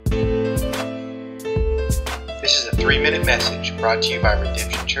This is a 3-minute message brought to you by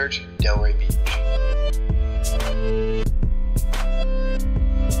Redemption Church, Delray Beach.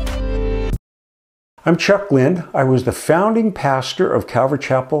 I'm Chuck Lind. I was the founding pastor of Calvary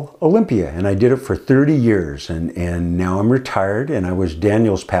Chapel, Olympia, and I did it for 30 years. And now I'm retired, and I was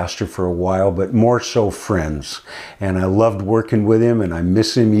Daniel's pastor for a while, but more so friends. And I loved working with him, and I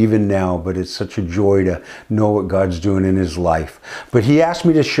miss him even now, but it's such a joy to know what God's doing in his life. But he asked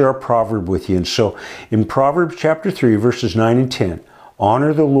me to share a proverb with you. And so in Proverbs chapter 3, verses 9 and 10,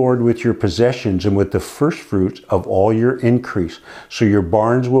 honor the Lord with your possessions and with the first fruits of all your increase. So your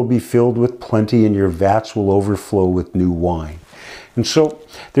barns will be filled with plenty and your vats will overflow with new wine. And so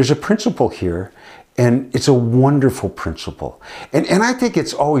there's a principle here, and it's a wonderful principle. And I think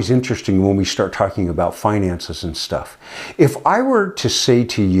it's always interesting when we start talking about finances and stuff. If I were to say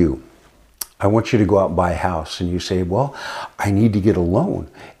to you, I want you to go out and buy a house, and you say, well, I need to get a loan.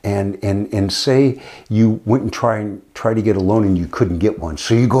 And say you went and try to get a loan and you couldn't get one.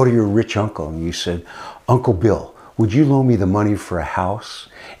 So you go to your rich uncle and you said, Uncle Bill, would you loan me the money for a house?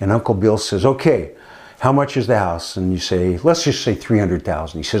 And Uncle Bill says, okay, how much is the house? And you say, let's just say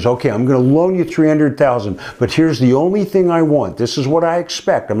 $300,000. He says, okay, I'm going to loan you $300,000, but here's the only thing I want. This is what I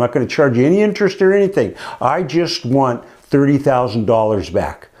expect. I'm not going to charge you any interest or anything. I just want $30,000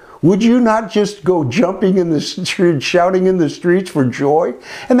 back. Would you not just go jumping in the street, shouting in the streets for joy?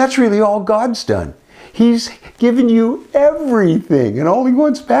 And that's really all God's done. He's given you everything, and all he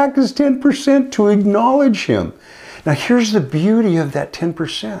wants back is 10% to acknowledge him. Now here's the beauty of that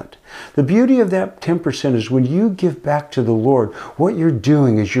 10%. The beauty of that 10% is when you give back to the Lord, what you're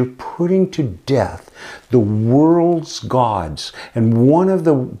doing is you're putting to death the world's gods. And one of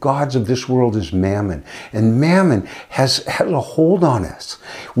the gods of this world is mammon. And mammon has a hold on us.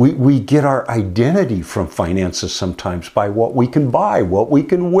 We get our identity from finances sometimes by what we can buy, what we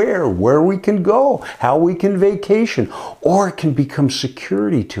can wear, where we can go, how we can vacation, or it can become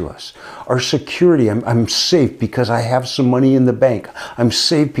security to us. Our security, I'm safe because I have some money in the bank. I'm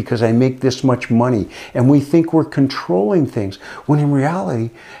safe because I make this much money. And we think we're controlling things, when in reality,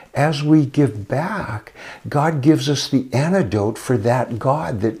 as we give back, God gives us the antidote for that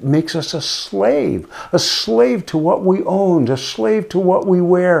God that makes us a slave to what we own, a slave to what we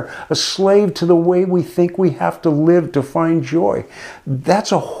wear, a slave to the way we think we have to live to find joy.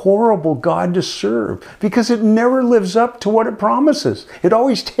 That's a horrible God to serve because it never lives up to what it promises. It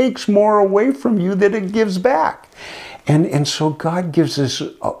always takes more away from you than it gives back. And so God gives us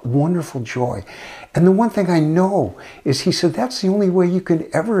a wonderful joy. And the one thing I know is he said that's the only way you can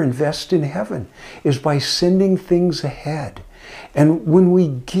ever invest in heaven is by sending things ahead. And when we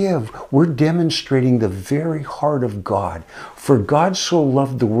give, we're demonstrating the very heart of God. For God so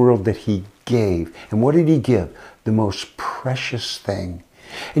loved the world that he gave. And what did he give? The most precious thing.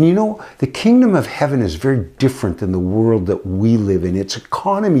 And you know, the kingdom of heaven is very different than the world that we live in. Its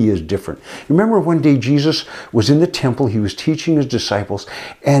economy is different. Remember one day Jesus was in the temple, he was teaching his disciples,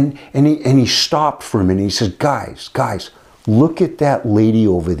 and he stopped for a minute. He said, guys, look at that lady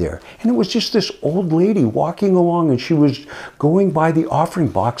over there. And it was just this old lady walking along, and she was going by the offering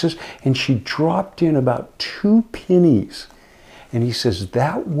boxes, and she dropped in about 2 pennies. And he says,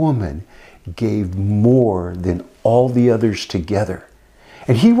 that woman gave more than all the others together.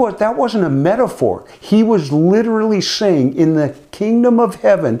 And that wasn't a metaphor. He was literally saying in the kingdom of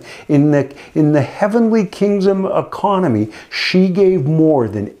heaven, in the heavenly kingdom economy, she gave more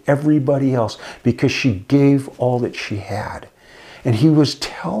than everybody else because she gave all that she had. And he was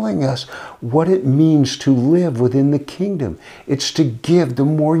telling us what it means to live within the kingdom. It's to give. The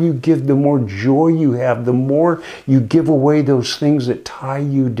more you give, the more joy you have, the more you give away those things that tie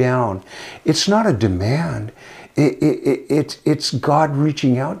you down. It's not a demand. It's God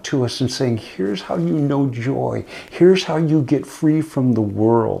reaching out to us and saying, here's how you know joy. Here's how you get free from the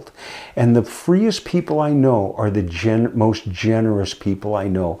world. And the freest people I know are the most generous people I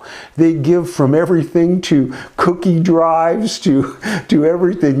know. They give from everything to cookie drives to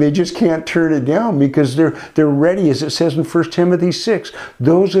everything. They just can't turn it down because they're ready, as it says in 1 Timothy 6.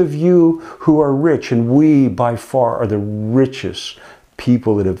 Those of you who are rich, and we by far are the richest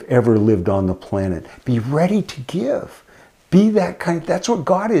people that have ever lived on the planet. Be ready to give. Be that kind. That's what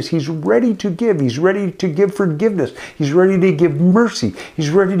God is. He's ready to give. He's ready to give forgiveness. He's ready to give mercy.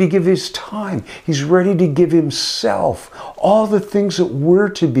 He's ready to give his time. He's ready to give himself. All the things that we're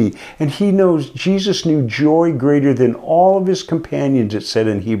to be. And he knows, Jesus knew joy greater than all of his companions, it said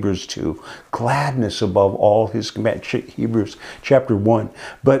in Hebrews 2. Gladness above all his companions, Hebrews chapter 1.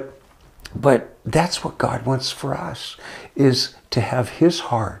 But that's what God wants for us, is to have his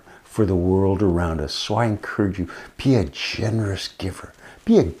heart for the world around us. So I encourage you, be a generous giver.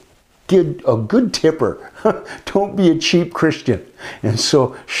 Be a a good tipper. Don't be a cheap Christian. And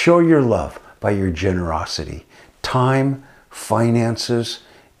so show your love by your generosity, time, finances,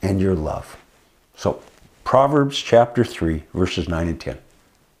 and your love. So Proverbs chapter 3, verses 9 and 10.